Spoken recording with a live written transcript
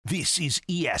This is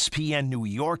ESPN New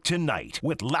York Tonight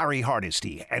with Larry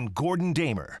Hardesty and Gordon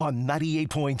Damer on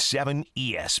 98.7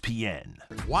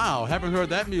 ESPN. Wow, haven't heard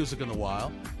that music in a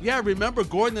while. Yeah, remember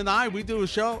Gordon and I, we do a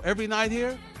show every night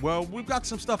here? Well, we've got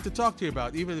some stuff to talk to you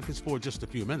about, even if it's for just a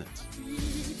few minutes.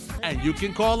 And you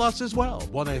can call us as well,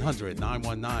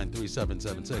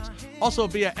 1-800-919-3776. Also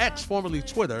via X, formerly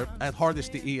Twitter, at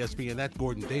HardestyESPN, at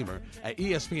Gordon Damer, at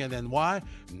ESPNNY,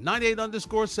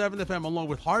 98_7 FM, along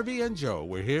with Harvey and Joe.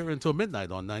 We're here until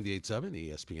midnight on 98.7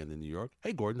 ESPN in New York.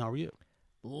 Hey, Gordon, how are you?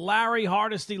 Larry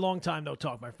Hardesty, long time no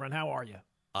talk, my friend. How are you?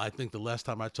 I think the last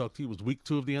time I talked to you was week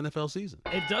 2 of the NFL season.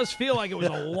 It does feel like it was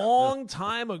a long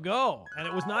time ago, and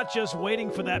it was not just waiting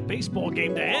for that baseball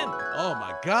game to end. Oh,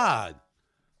 my God.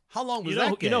 How long was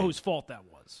that game? You know whose fault that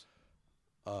was?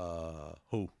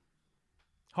 Who?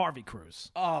 Harvey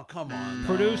Cruz. Oh, come on.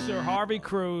 Producer Harvey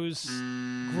Cruz.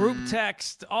 Group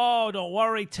text. Oh, don't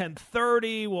worry.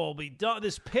 10:30. We'll be done.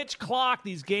 This pitch clock.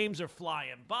 These games are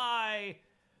flying by.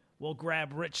 We'll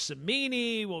grab Rich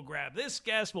Cimini. We'll grab this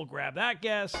guest. We'll grab that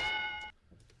guest.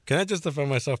 Can I justify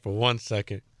myself for 1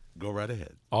 second? Go right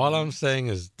ahead. All I'm saying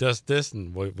is just this,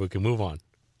 and we can move on.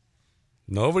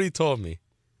 Nobody told me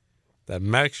that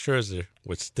Max Scherzer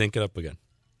would stink it up again.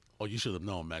 Oh, you should have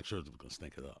known Max Scherzer was going to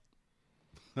stink it up.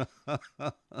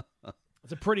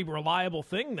 It's a pretty reliable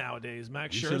thing nowadays.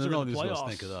 Max Scherzer in the playoffs. He was going to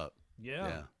stink it up.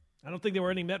 Yeah. I don't think there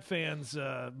were any Met fans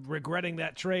regretting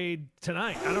that trade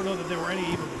tonight. I don't know that there were any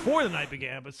even before the night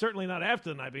began, but certainly not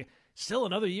after the night began. Still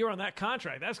another year on that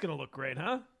contract. That's going to look great,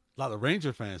 huh? A lot of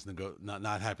Ranger fans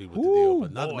not happy with the deal,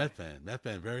 but not a Met fan. Met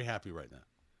fan very happy right now.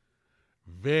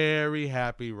 Very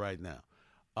happy right now.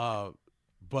 But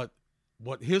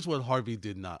here's what Harvey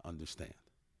did not understand.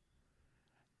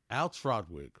 Al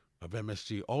Trotwick of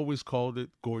MSG always called it,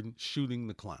 Gordon, shooting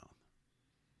the clown.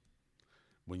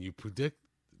 When you predict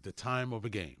the time of a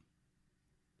game,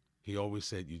 he always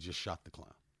said you just shot the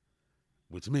clown,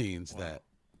 which means that,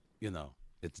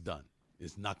 it's done.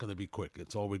 It's not going to be quick.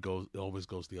 It always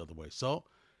goes the other way. So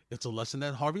it's a lesson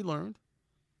that Harvey learned.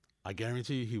 I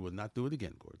guarantee you he would not do it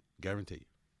again, Gordon. Guarantee you.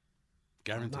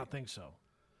 Guarantee. I don't think so.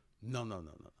 No.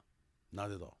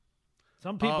 Not at all.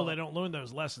 Some people, they don't learn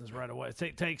those lessons right away.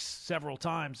 It takes several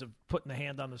times of putting the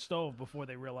hand on the stove before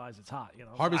they realize it's hot.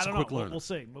 Harvey's a quick learner. We'll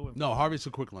see. No, Harvey's a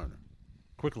quick learner.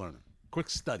 Quick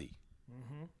study.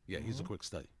 Mm-hmm. Yeah, he's a quick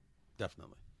study.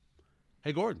 Definitely.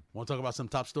 Hey, Gordon, want to talk about some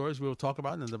top stories we will talk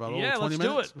about in about 20 minutes?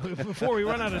 Yeah, let's do it before we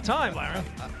run out of time, Larry.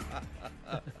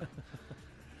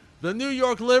 The New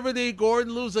York Liberty,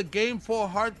 Gordon, lose a Game 4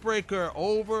 heartbreaker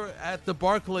over at the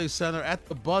Barclays Center at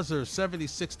the buzzer,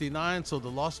 70-69. So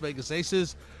the Las Vegas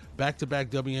Aces,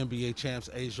 back-to-back WNBA champs,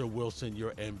 Asia Wilson,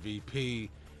 your MVP.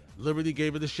 Liberty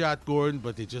gave it a shot, Gordon,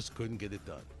 but they just couldn't get it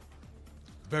done.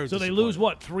 So they lose,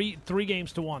 what, three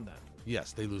games to 1 then?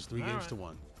 Yes, they lose 3 games to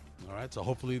 1. All right, so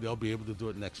hopefully they'll be able to do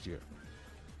it next year.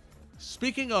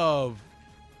 Speaking of,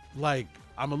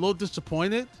 I'm a little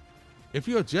disappointed. If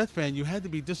you're a Jet fan, you had to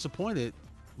be disappointed.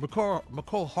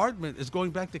 McCall Hardman is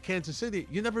going back to Kansas City.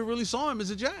 You never really saw him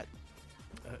as a Jet.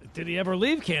 Did he ever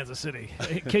leave Kansas City?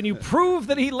 Can you prove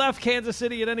that he left Kansas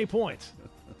City at any point?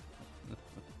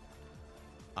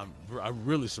 I'm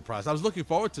really surprised. I was looking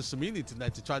forward to Cimini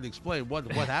tonight to try to explain what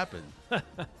happened.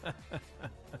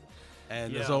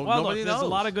 And so nobody knows. There's a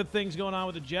lot of good things going on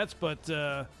with the Jets, but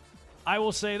I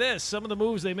will say this. Some of the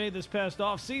moves they made this past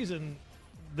offseason,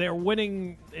 they're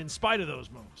winning in spite of those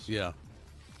moves. Yeah,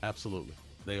 absolutely.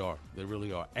 They are. They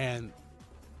really are. And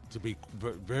to be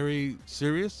very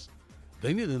serious,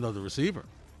 they need another receiver.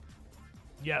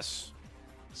 Yes.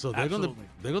 So they're going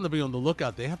to be on the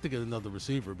lookout. They have to get another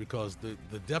receiver because the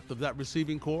depth of that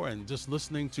receiving core, and just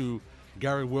listening to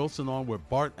Gary Wilson on with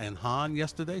Bart and Hahn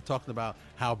yesterday talking about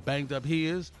how banged up he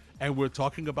is, and we're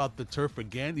talking about the turf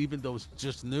again, even though it's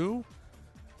just new.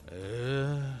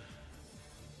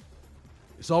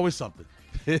 It's always something.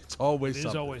 It's always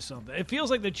something. It feels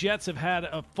like the Jets have had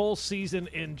a full season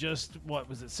in just,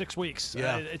 6 weeks?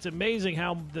 Yeah. It's amazing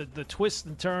how the twists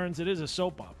and turns. It is a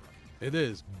soap opera. It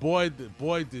is. Boy,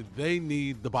 did they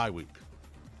need the bye week.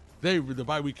 The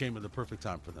bye week came at the perfect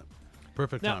time for them.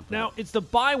 Now, it's the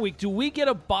bye week. Do we get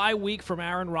a bye week from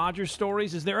Aaron Rodgers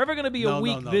stories? Is there ever going to be a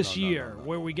week this year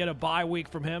where we get a bye week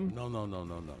from him? No.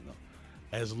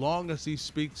 As long as he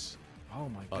speaks oh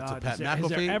my God. to Pat McAfee. Has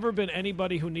there ever been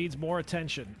anybody who needs more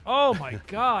attention? Oh, my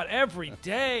God. Every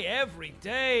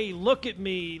day. Look at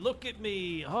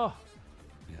me. Oh.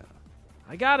 Yeah.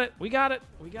 I got it. We got it.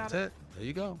 That's it. There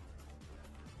you go.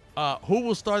 Who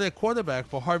will start at quarterback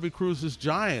for Harvey Cruz's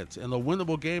Giants in a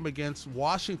winnable game against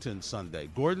Washington Sunday?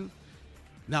 Gordon,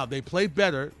 Now, they played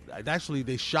better. Actually,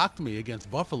 they shocked me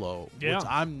against Buffalo, Yeah. which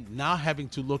I'm now having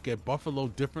to look at Buffalo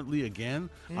differently again.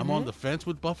 I'm on the fence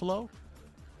with Buffalo.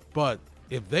 But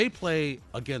if they play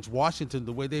against Washington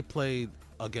the way they played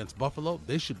against Buffalo,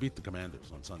 they should beat the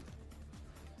Commanders on Sunday.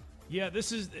 Yeah,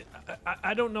 this is –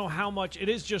 I don't know how much – it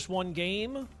is just one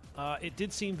game. It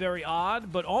did seem very odd,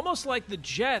 but almost like the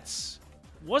Jets –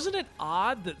 wasn't it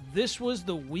odd that this was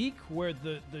the week where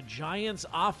the Giants'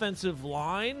 offensive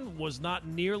line was not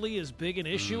nearly as big an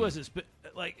issue as it's been?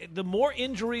 Like, the more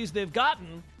injuries they've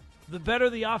gotten, the better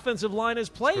the offensive line has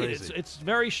played. It's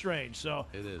very strange. So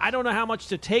it is. I don't know how much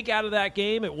to take out of that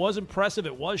game. It was impressive.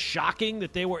 It was shocking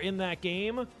that they were in that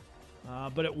game.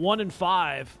 But at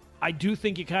 1-5, I do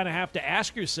think you kind of have to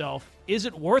ask yourself, is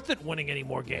it worth it winning any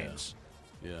more games?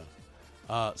 Yeah.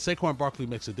 Saquon Barkley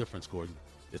makes a difference, Gordon.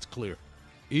 It's clear.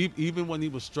 Even when he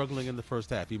was struggling in the first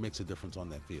half, he makes a difference on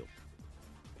that field.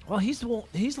 Well, he's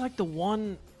like the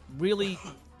one really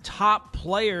top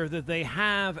player that they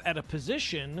have at a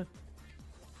position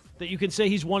that you can say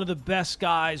he's one of the best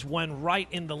guys when right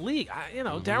in the league.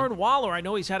 Darren Waller, I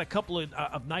know he's had a couple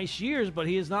of nice years, but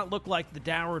he has not looked like the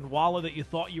Darren Waller that you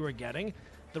thought you were getting.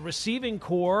 The receiving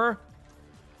core,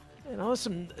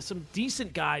 some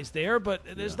decent guys there, but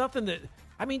there's nothing that –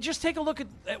 I mean, just take a look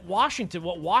at Washington,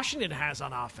 what Washington has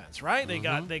on offense, right? They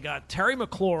got Terry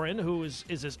McLaurin, who is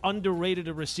as underrated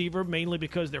a receiver, mainly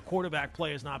because their quarterback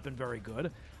play has not been very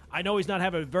good. I know he's not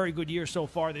having a very good year so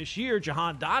far this year,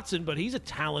 Jahan Dotson, but he's a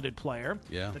talented player.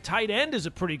 Yeah. The tight end is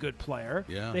a pretty good player.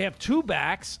 Yeah. They have two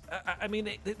backs. I mean,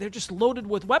 they're just loaded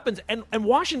with weapons, and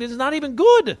Washington is not even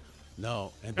good.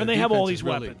 No. And they have all these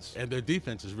weapons. And their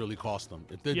defense has really cost them.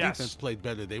 If their defense played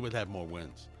better, they would have more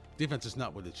wins. Defense is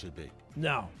not what it should be.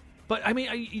 No. But, I mean,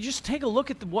 you just take a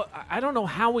look at I don't know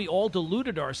how we all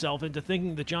deluded ourselves into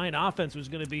thinking the Giant offense was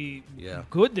going to be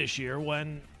good this year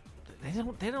when they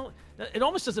don't it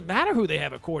almost doesn't matter who they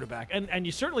have at quarterback. And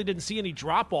you certainly didn't see any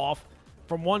drop-off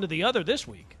from one to the other this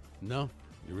week. No,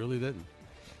 you really didn't.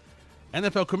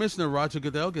 NFL Commissioner Roger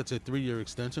Goodell gets a 3-year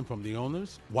extension from the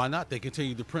owners. Why not? They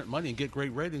continue to print money and get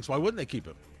great ratings. Why wouldn't they keep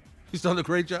him? He's done a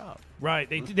great job. Right.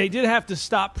 They did have to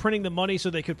stop printing the money so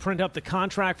they could print up the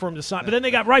contract for him to sign. But then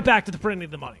they got right back to the printing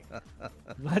the money.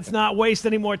 Let's not waste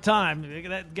any more time.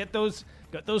 Get those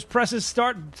presses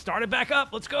started back up.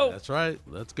 Let's go. That's right.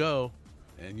 Let's go.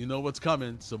 And you know what's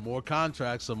coming. Some more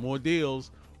contracts, some more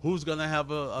deals. Who's going to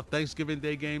have a Thanksgiving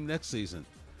Day game next season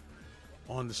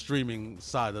on the streaming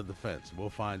side of the fence? We'll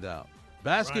find out.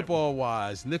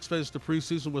 Basketball-wise, Knicks finished the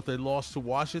preseason with a loss to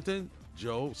Washington.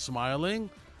 Joe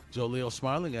Leo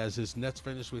smiling as his Nets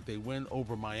finished with a win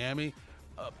over Miami.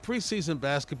 Preseason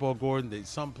basketball, Gordon,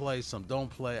 some play, some don't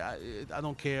play. I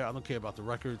don't care. I don't care about the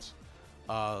records.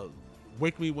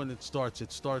 Wake me when it starts.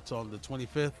 It starts on the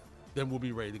 25th. Then we'll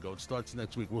be ready to go. It starts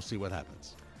next week. We'll see what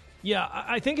happens. Yeah,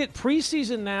 I think at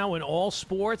preseason now in all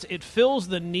sports, it fills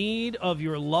the need of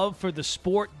your love for the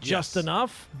sport just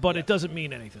enough, but it doesn't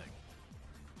mean anything.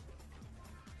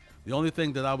 The only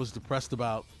thing that I was depressed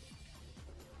about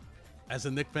as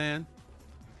a Knicks fan,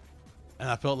 and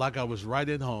I felt like I was right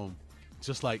at home,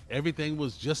 just like everything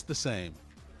was just the same.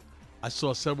 I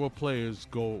saw several players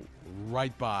go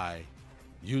right by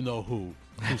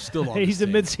who's still on He's the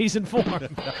in midseason form.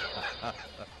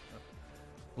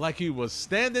 Like he was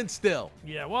standing still.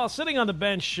 Yeah, well, sitting on the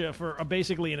bench for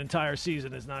basically an entire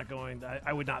season is not going,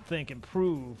 I would not think,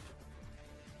 improve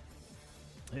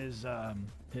his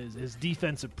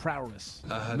defensive prowess.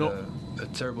 I had a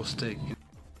terrible steak.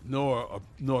 Nor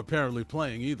apparently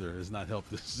playing either has not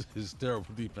helped his terrible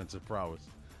defensive prowess.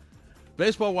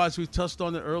 Baseball-wise, we touched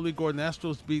on it early. Gordon,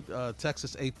 Astros beat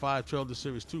Texas 8-5, trailed the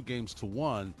series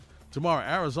 2-1. Tomorrow,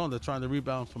 Arizona trying to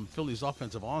rebound from Philly's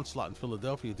offensive onslaught in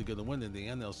Philadelphia to get a win in the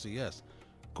NLCS.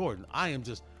 Gordon, I've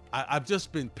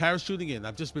just been parachuting in.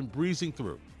 I've just been breezing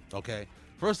through, okay?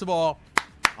 First of all,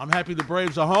 I'm happy the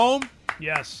Braves are home.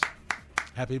 Yes.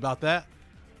 Happy about that.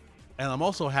 And I'm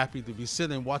also happy to be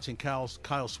sitting watching Kyle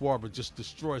Schwarber just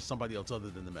destroy somebody else other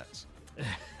than the Mets.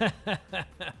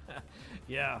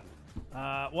 Yeah.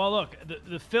 Well, look,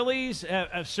 the Phillies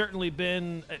have certainly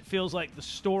been, it feels like, the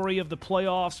story of the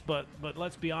playoffs, but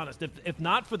let's be honest. If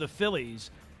not for the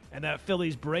Phillies and that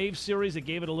Phillies-Braves series that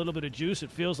gave it a little bit of juice, it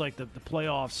feels like the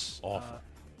playoffs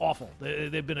awful.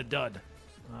 They've been a dud.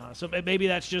 So maybe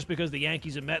that's just because the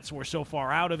Yankees and Mets were so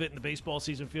far out of it and the baseball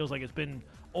season feels like it's been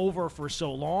over for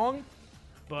so long.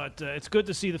 But it's good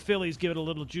to see the Phillies give it a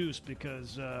little juice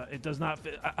because it does not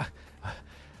fit.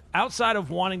 Outside of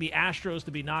wanting the Astros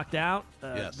to be knocked out,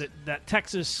 that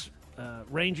Texas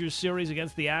Rangers series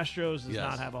against the Astros does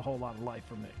not have a whole lot of life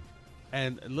for me.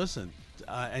 And listen,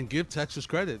 and give Texas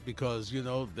credit because,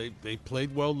 they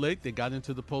played well late. They got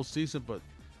into the postseason, but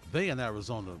they and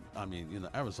Arizona,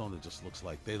 Arizona just looks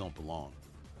like they don't belong.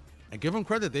 And give them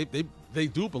credit. They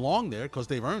do belong there because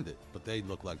they've earned it, but they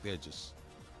look like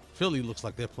Philly looks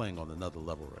like they're playing on another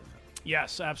level right now.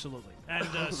 Yes, absolutely.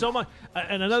 And so much.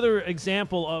 And another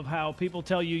example of how people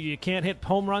tell you can't hit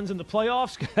home runs in the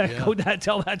playoffs. Go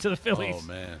tell that to the Phillies. Oh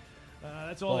man,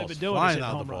 that's all they've been doing. Flying is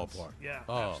out home the runs. ballpark. Yeah,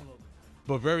 absolutely.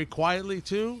 But very quietly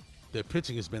too, their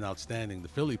pitching has been outstanding. The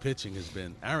Philly pitching has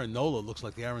been. Aaron Nola looks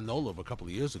like the Aaron Nola of a couple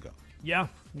of years ago. Yeah.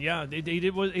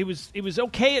 It was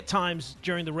okay at times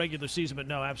during the regular season, but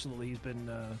no, absolutely, he's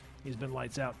been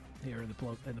lights out here in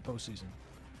the postseason.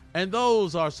 And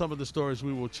those are some of the stories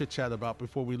we will chit-chat about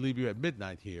before we leave you at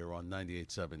midnight here on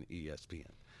 98.7 ESPN.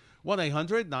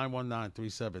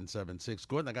 1-800-919-3776.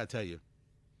 Gordon, I got to tell you,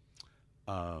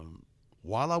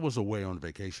 while I was away on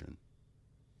vacation,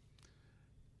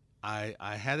 I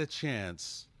had a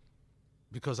chance,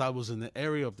 because I was in the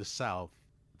area of the South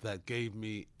that gave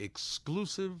me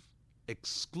exclusive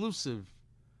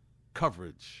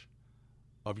coverage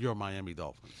of your Miami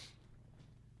Dolphins.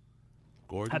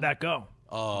 Gordon? How'd that go?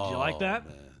 Oh, did you like that?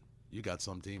 Man. You got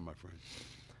some team, my friend.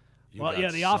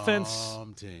 The offense.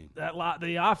 Team.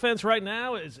 The offense right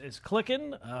now is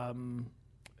clicking.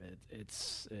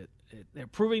 They're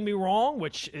proving me wrong,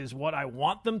 which is what I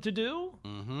want them to do.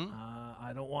 Mm-hmm.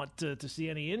 I don't want to see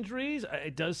any injuries.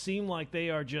 It does seem like they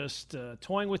are just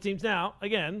toying with teams. Now,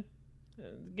 again,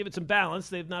 give it some balance.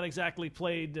 They've not exactly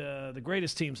played the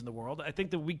greatest teams in the world. I think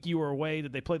the week you were away,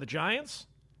 did they play the Giants?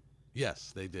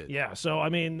 Yes, they did. Yeah, so,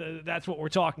 that's what we're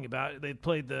talking about. They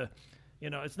played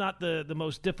it's not the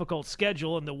most difficult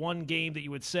schedule, and the one game that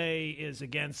you would say is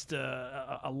against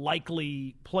a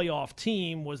likely playoff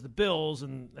team was the Bills,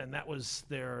 and that was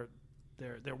their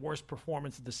worst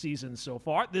performance of the season so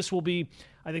far.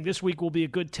 I think this week will be a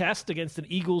good test against an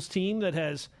Eagles team that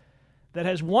has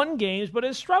won games but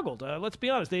has struggled. Let's be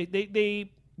honest,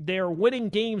 they're winning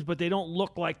games, but they don't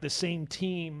look like the same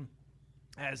team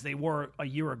as they were a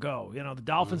year ago. The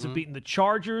Dolphins have beaten the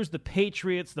Chargers, the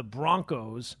Patriots, the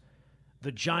Broncos,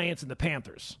 the Giants, and the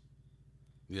Panthers.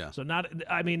 Yeah. So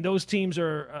those teams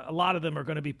a lot of them are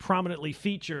going to be prominently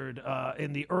featured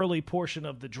in the early portion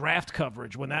of the draft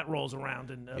coverage when that rolls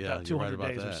around in about 200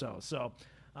 days or so. So,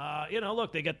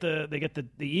 look, they get the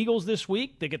Eagles this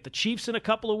week. They get the Chiefs in a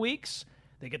couple of weeks.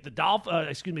 They get the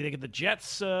they get the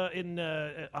Jets in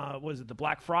the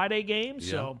Black Friday game.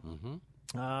 Yeah. So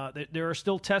there are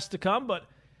still tests to come, but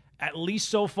at least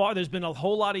so far, there's been a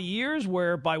whole lot of years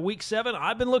where by week 7,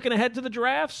 I've been looking ahead to the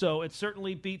draft, so it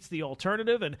certainly beats the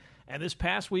alternative. And this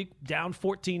past week, down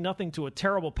 14-0 to a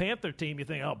terrible Panther team, you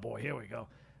think, oh, boy, here we go.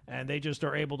 And they just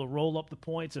are able to roll up the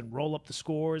points and roll up the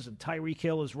scores, and Tyreek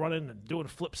Hill is running and doing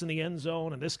flips in the end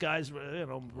zone, and this guy's,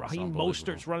 Raheem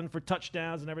Mostert's running for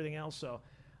touchdowns and everything else. So,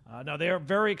 no, they're a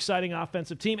very exciting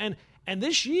offensive team. And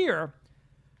this year,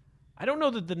 I don't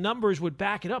know that the numbers would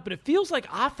back it up, but it feels like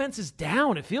offense is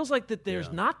down. It feels like that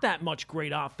there's not that much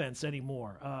great offense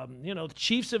anymore. The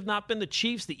Chiefs have not been the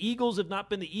Chiefs. The Eagles have not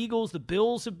been the Eagles. The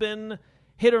Bills have been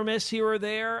hit or miss here or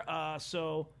there.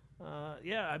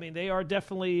 They are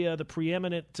definitely the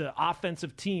preeminent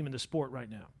offensive team in the sport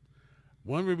right now.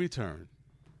 When we return,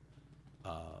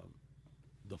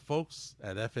 the folks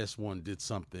at FS1 did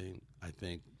something I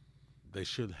think they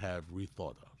should have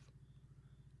rethought of.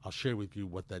 I'll share with you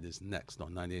what that is next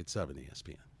on 98.7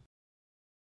 ESPN.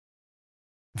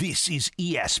 This is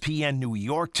ESPN New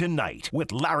York Tonight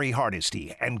with Larry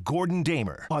Hardesty and Gordon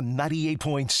Damer on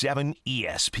 98.7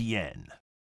 ESPN.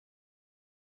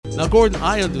 Now, Gordon,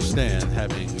 I understand,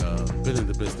 having been in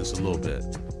the business a little bit,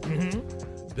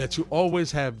 that you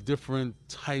always have different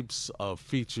types of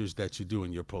features that you do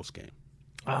in your postgame.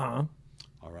 Uh-huh.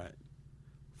 All right.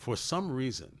 For some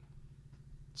reason,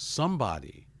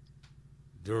 somebody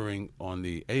on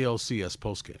the ALCS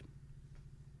postgame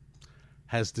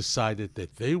has decided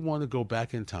that they want to go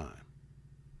back in time.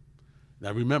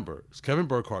 Now remember, it's Kevin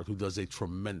Burkhardt who does a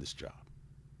tremendous job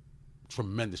in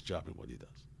what he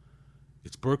does.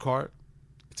 It's Burkhardt,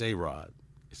 it's A-Rod,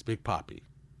 it's Big Papi,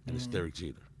 and it's Derek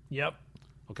Jeter. Yep.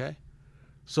 Okay?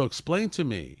 So explain to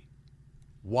me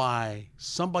why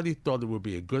somebody thought it would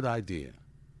be a good idea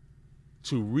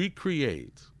to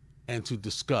recreate and to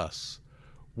discuss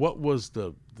what was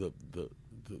the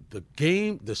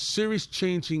game, the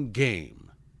series-changing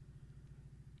game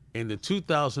in the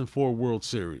 2004 World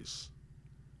Series,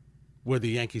 where the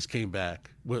Yankees came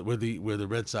back, where the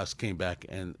Red Sox came back,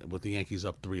 and with the Yankees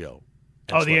up 3-0.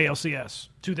 Oh, the ALCS,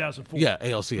 2004. Yeah,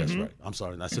 ALCS, right. I'm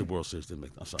sorry, I said World Series. I'm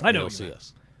sorry, I know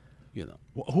ALCS. You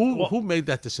know, who made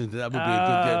that decision? That would be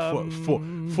a good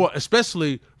get for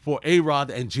especially for A-Rod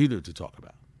and Jeter to talk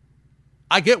about.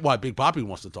 I get why Big Papi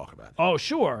wants to talk about it. Oh,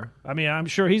 sure. I mean, I'm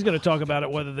sure he's going to talk about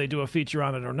it whether they do a feature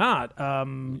on it or not.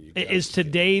 Is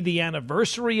today the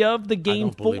anniversary of the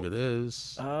Game 4? I don't believe it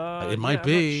is. It might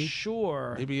be. I'm not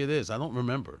sure. Maybe it is. I don't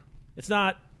remember. It's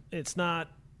not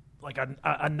like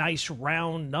a nice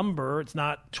round number. It's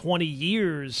not 20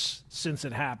 years since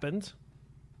it happened.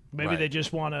 Maybe they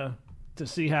just want to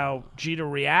see how Jeter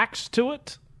reacts to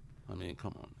it. I mean,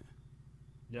 come on, man.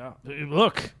 Yeah.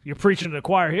 Look, you're preaching to the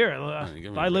choir here.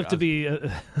 If I live to be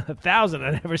 1,000,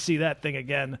 I never see that thing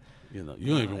again. You know,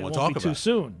 you don't even want to talk talk about it. Too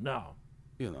soon. No.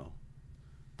 You know.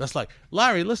 That's like,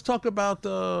 Larry, let's talk about,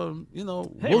 Willie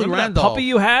remember Randolph. That puppy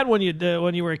you had when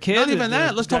you were a kid? Not even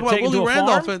that. Let's talk about Willie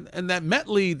Randolph and that Met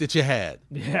lead that you had.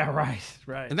 Yeah,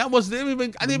 right. And that was, I didn't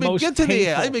even get to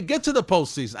the I didn't even get to the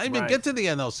postseason. I didn't even get to the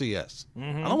NLCS.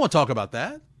 Mm-hmm. I don't want to talk about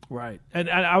that. Right. And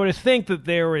I would think that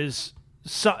there is,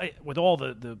 with all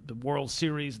the World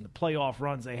Series and the playoff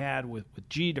runs they had with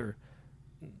Jeter,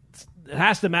 it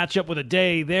has to match up with a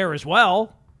day there as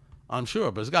well. I'm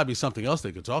sure, but there's got to be something else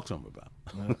they could talk to him about.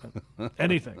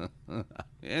 Anything.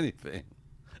 Anything.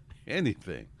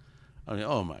 I mean,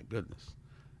 oh, my goodness.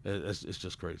 It's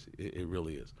just crazy. It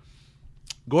really is.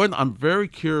 Gordon, I'm very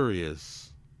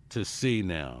curious to see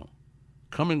now,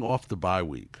 coming off the bye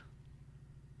week,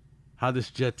 how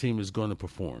this Jet team is going to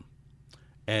perform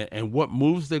and what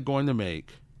moves they're going to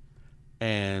make.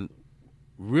 And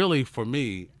really, for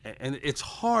me, and it's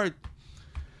hard –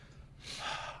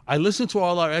 I listen to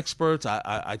all our experts.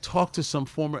 I talk to some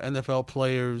former NFL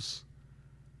players.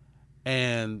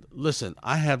 And listen,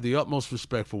 I have the utmost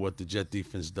respect for what the Jet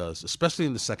defense does, especially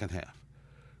in the second half.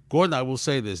 Gordon, I will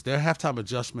say this. Their halftime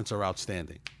adjustments are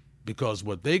outstanding because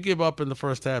what they give up in the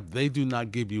first half, they do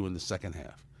not give you in the second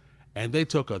half. And they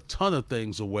took a ton of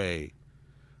things away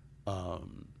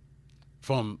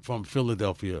from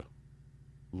Philadelphia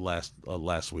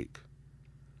last week.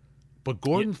 But,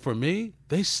 Gordon, for me,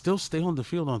 they still stay on the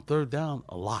field on third down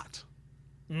a lot.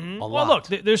 Mm-hmm. Well, look,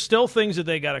 there's still things that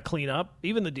they got to clean up,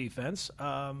 even the defense.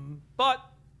 But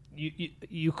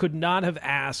you could not have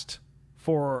asked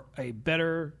for a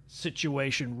better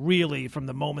situation, really, from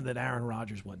the moment that Aaron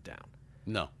Rodgers went down.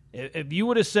 No. If you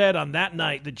would have said on that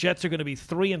night the Jets are going to be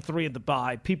 3-3 at the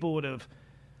bye, people would have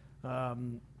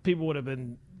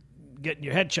been getting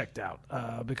your head checked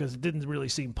out because it didn't really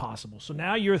seem possible. So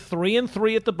now you're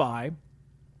 3-3 at the bye,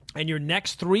 and your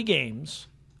next 3 games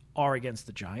are against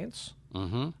the Giants,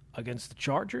 against the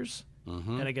Chargers,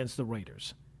 and against the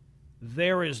Raiders.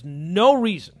 There is no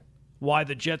reason why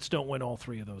the Jets don't win all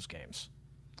 3 of those games.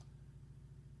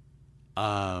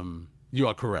 You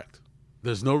are correct.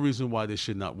 There's no reason why they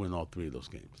should not win all 3 of those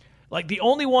games. Like the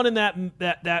only one in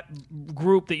that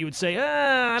group that you would say,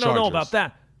 I don't know about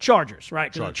that. Chargers,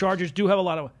 right? Because the Chargers do have a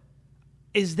lot of.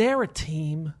 Is there a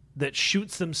team that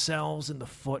shoots themselves in the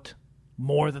foot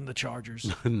more than the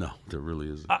Chargers? No, there really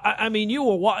isn't. I mean,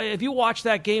 if you watch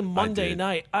that game Monday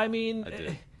night, I mean,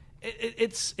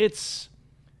 it's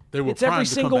they were it's primed every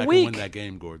to single come back week. And win that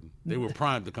game, Gordon. They were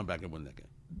primed to come back and win that game.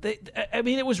 I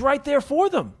mean, it was right there for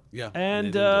them. Yeah,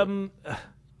 and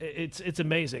it's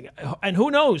amazing. And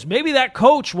who knows? Maybe that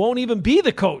coach won't even be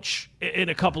the coach in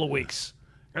a couple of weeks.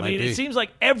 I mean, it seems like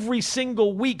every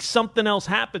single week something else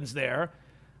happens there.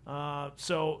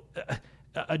 So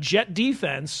a Jet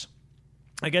defense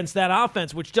against that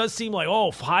offense, which does seem like,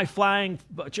 high-flying.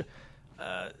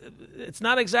 It's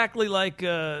not exactly like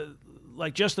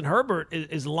Justin Herbert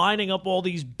is lining up all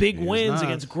these big wins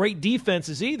against great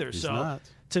defenses either.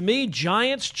 To me,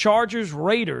 Giants, Chargers,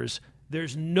 Raiders,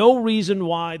 there's no reason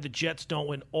why the Jets don't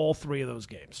win all 3 of those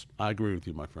games. I agree with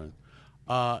you, my friend.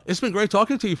 It's been great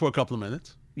talking to you for a couple of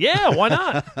minutes. Yeah, why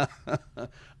not?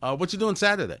 What you doing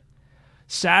Saturday?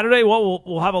 Saturday, well,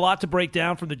 we'll have a lot to break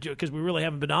down because we really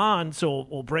haven't been on. So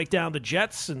we'll break down the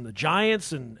Jets and the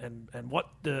Giants and what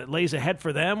lays ahead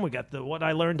for them. We got what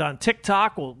I learned on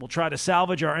TikTok. We'll try to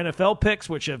salvage our NFL picks,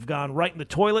 which have gone right in the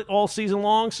toilet all season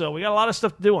long. So we got a lot of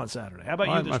stuff to do on Saturday. How about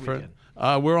you this weekend?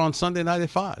 Friend. We're on Sunday night at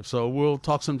 5, so we'll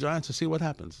talk some Giants and see what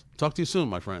happens. Talk to you soon,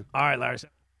 my friend. All right, Larry.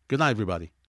 Good night, everybody.